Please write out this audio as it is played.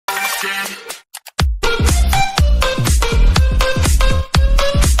Eyes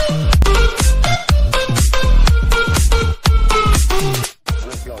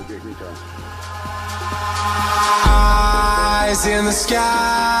in the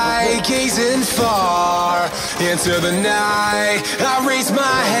sky, gazing far into the night. I raise my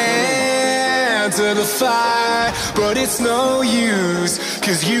hand to the fire, but it's no use,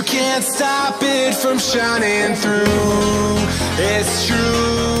 'cause you can't stop it from shining through. It's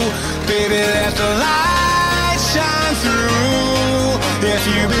true, baby, let the light shine through. If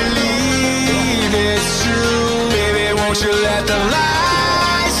you believe it's true, baby, won't you let the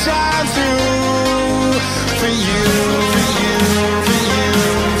light shine through for you, for you, for you,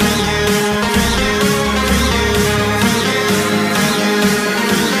 for you, for you, for you, for you, for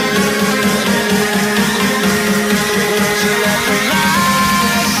you, won't you let the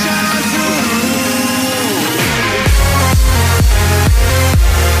light shine through?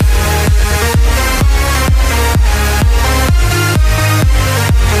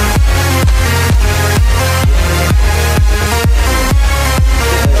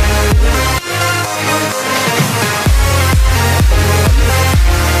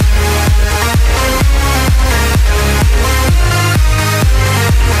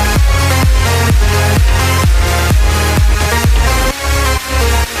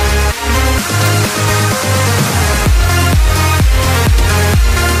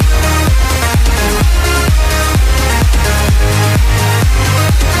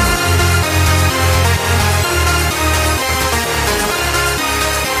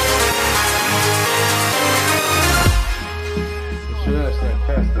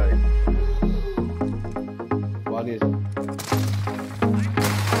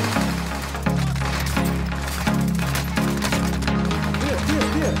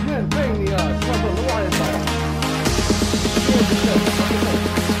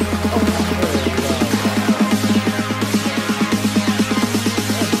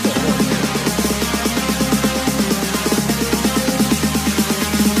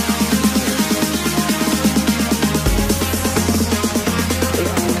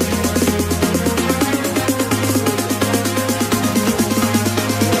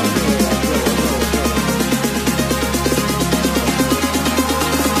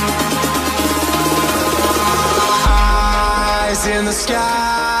 In the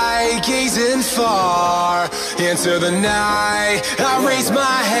sky, gazing far into the night. I raise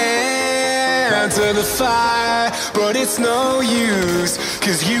my hand to the fire, but it's no use,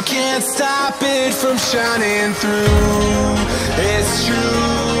 'cause you can't stop it from shining through. It's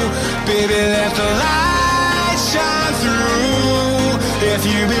true, baby, let the light shine through. If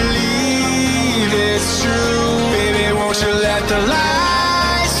you believe it's true, baby, won't you let the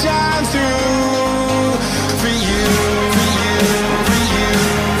light shine through for you, for you, for you, for you,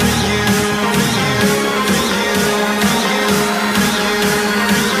 for you, for you, for you, for you.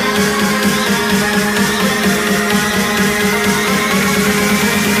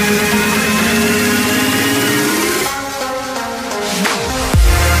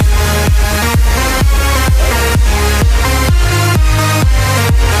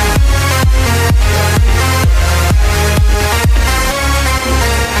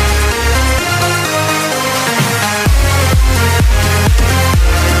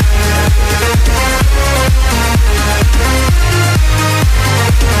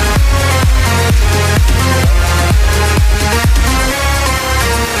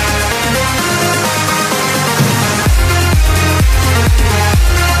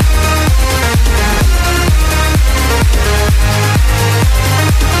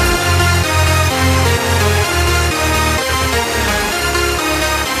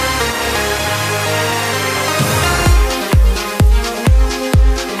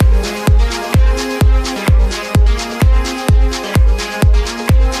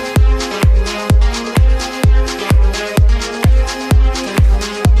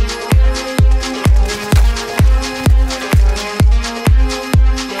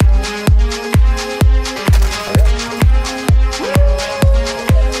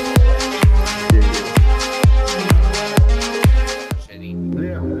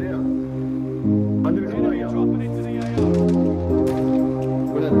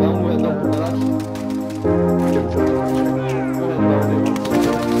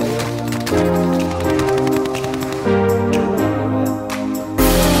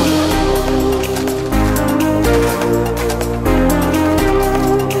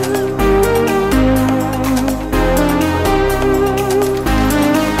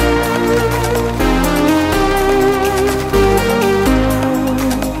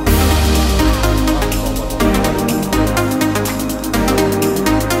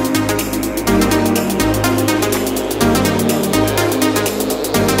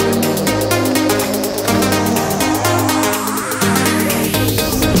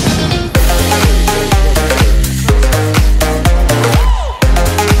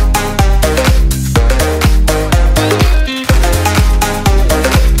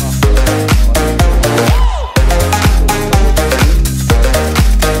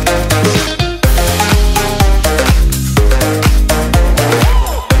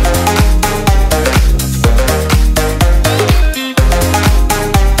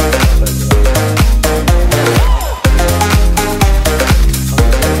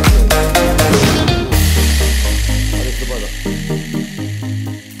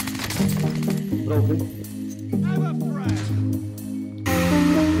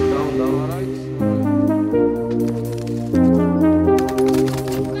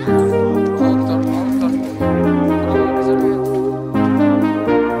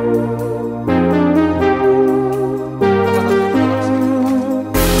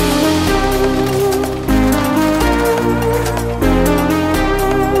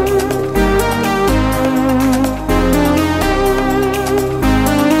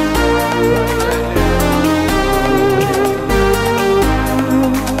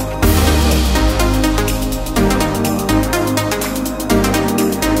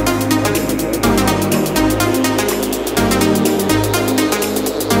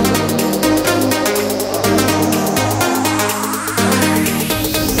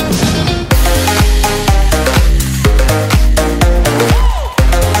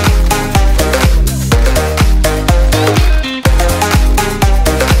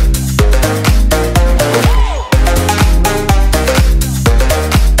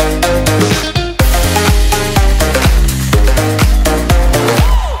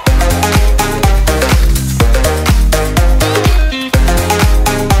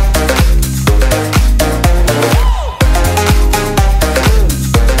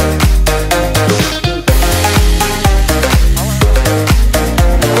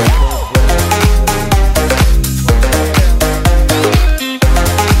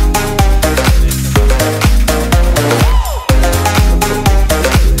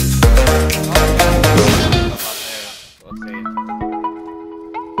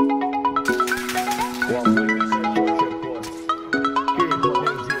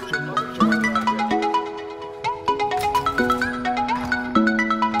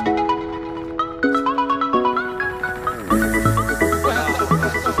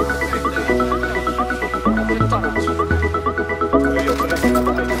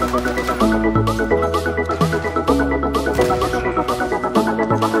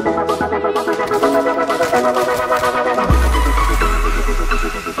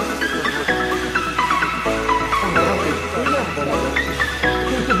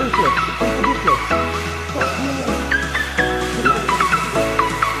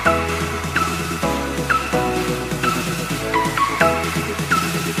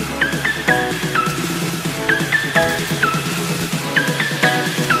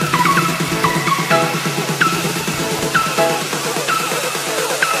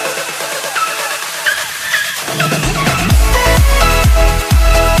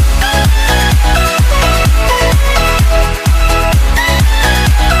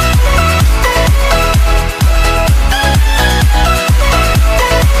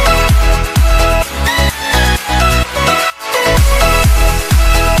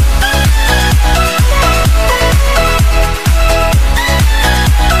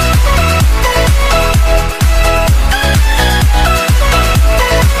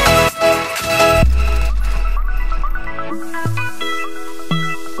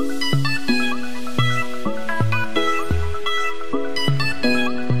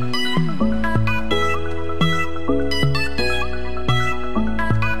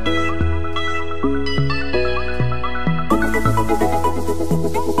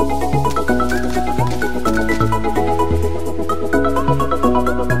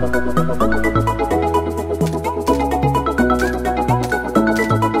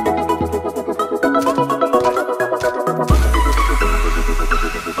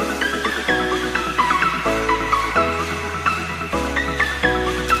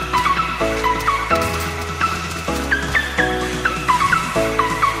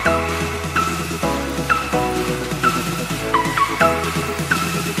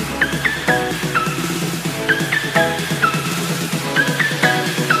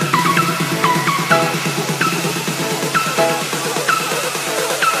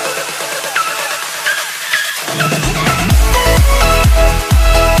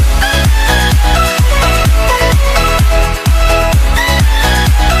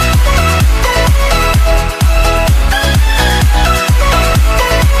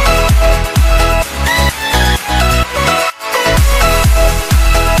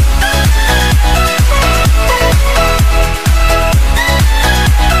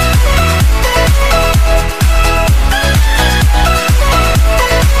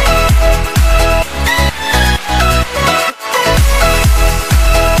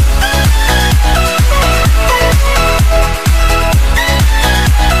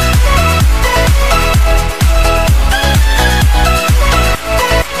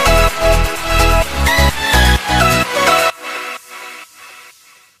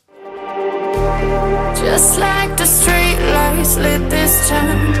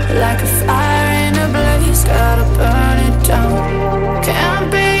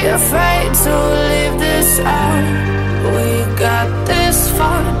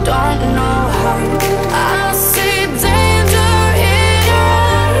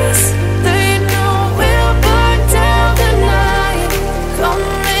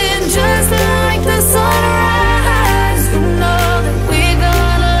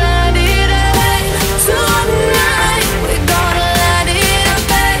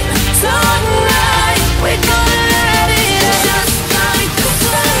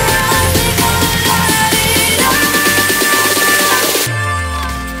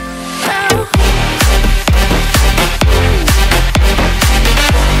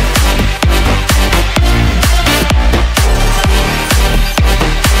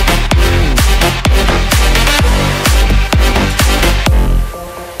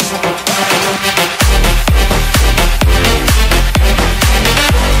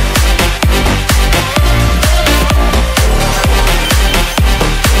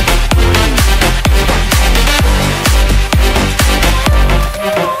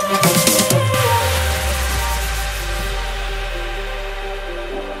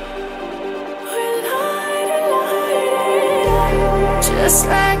 just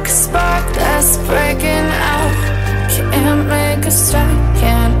like a spark that's breaking out. Can't make a stop,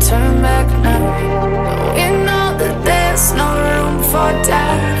 can't turn back now. We know that there's no room for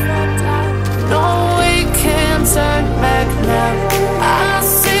doubt. No, we can't turn back now. I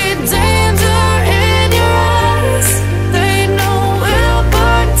see danger in your eyes. They know we'll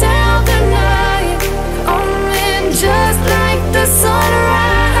burn down the night. Coming just like the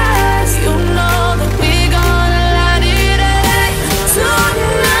sunrise. You know that we gonna light it up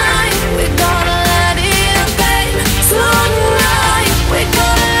tonight. We gonna light it up, babe. Tonight we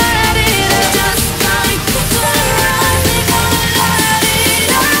gonna light it up.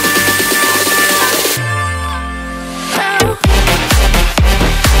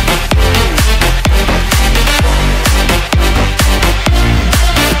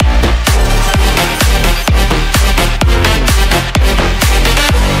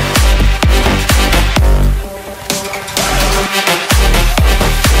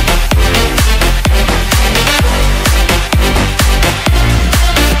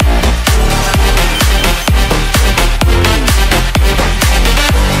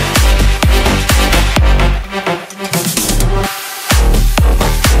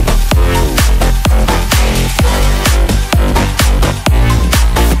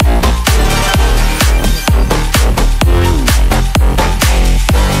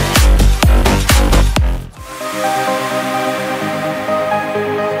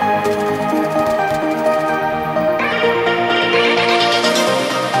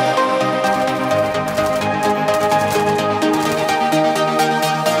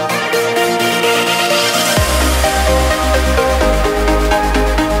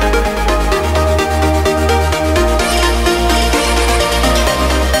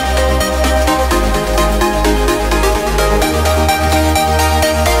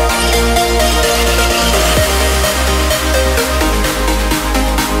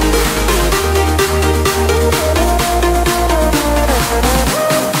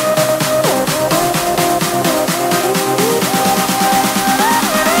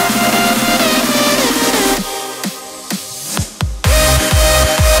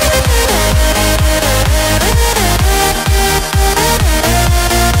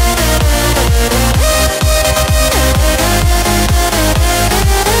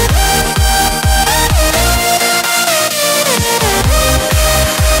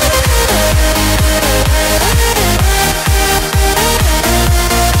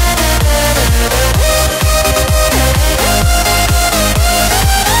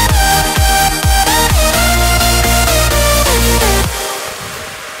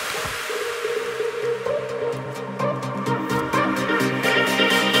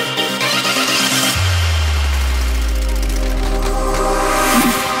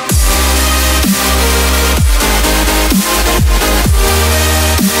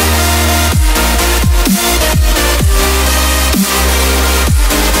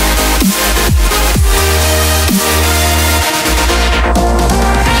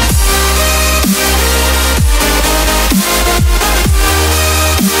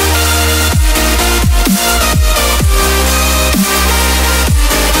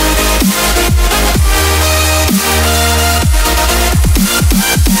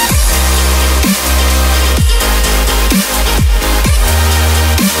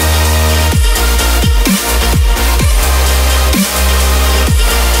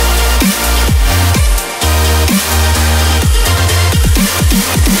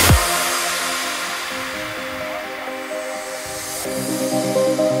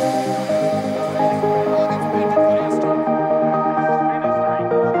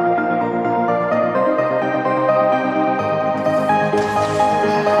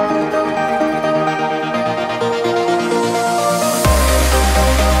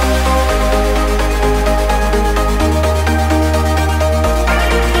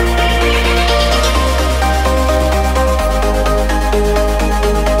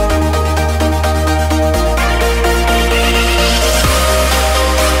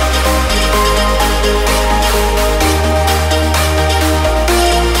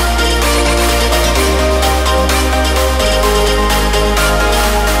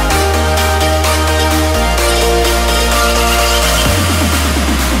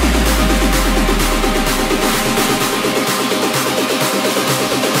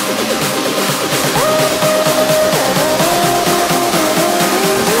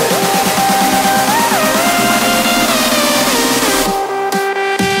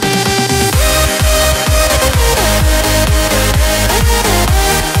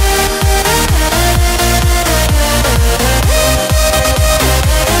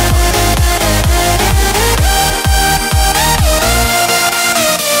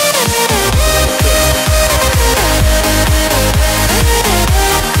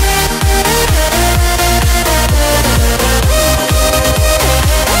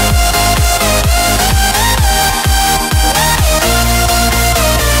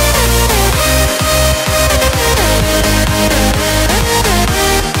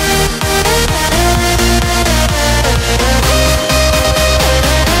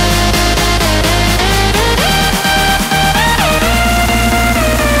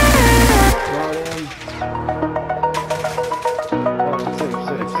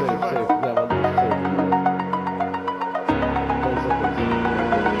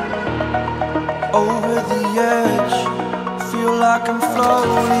 over the edge. Feel like I'm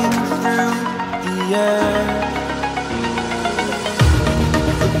floating through the air.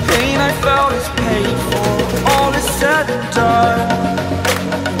 The pain I felt is paid for, all is said and done.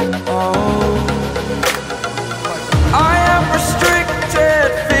 Oh, I am restricted,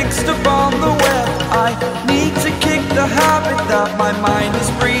 fixed upon the web. I need to kick the habit that my mind is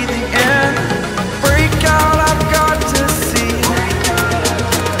breathing in. Break out, I've got to see.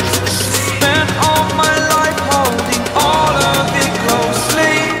 Spent all my life holding all of it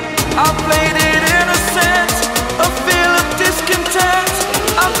closely. I played it innocent, a feel of discontent.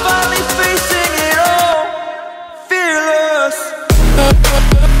 I'm finally facing it all, fearless.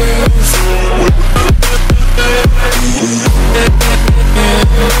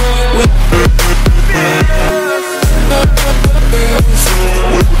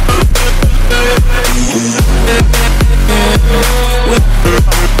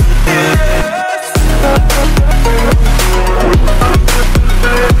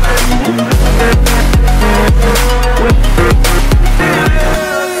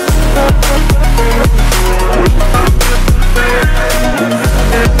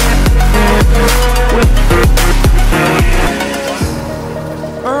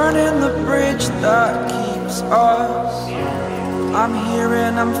 Burning the bridge that keeps us. I'm here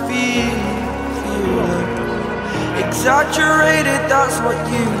and I'm feeling exaggerated, that's what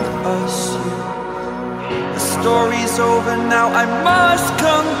you assume. The story's over now, I must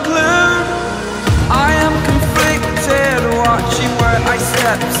conclude. I am conflicted, watching where I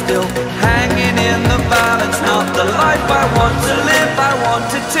step still, hanging in the balance. Not the life I want to live, I want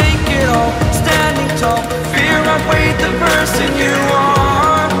to take it all. Standing tall, fear I've weighed the person you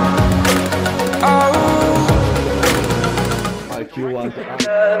are. Oh,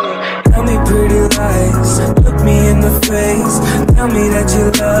 tell me pretty lies, look me in the face. Tell me that you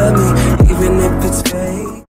love me, even if it's fake.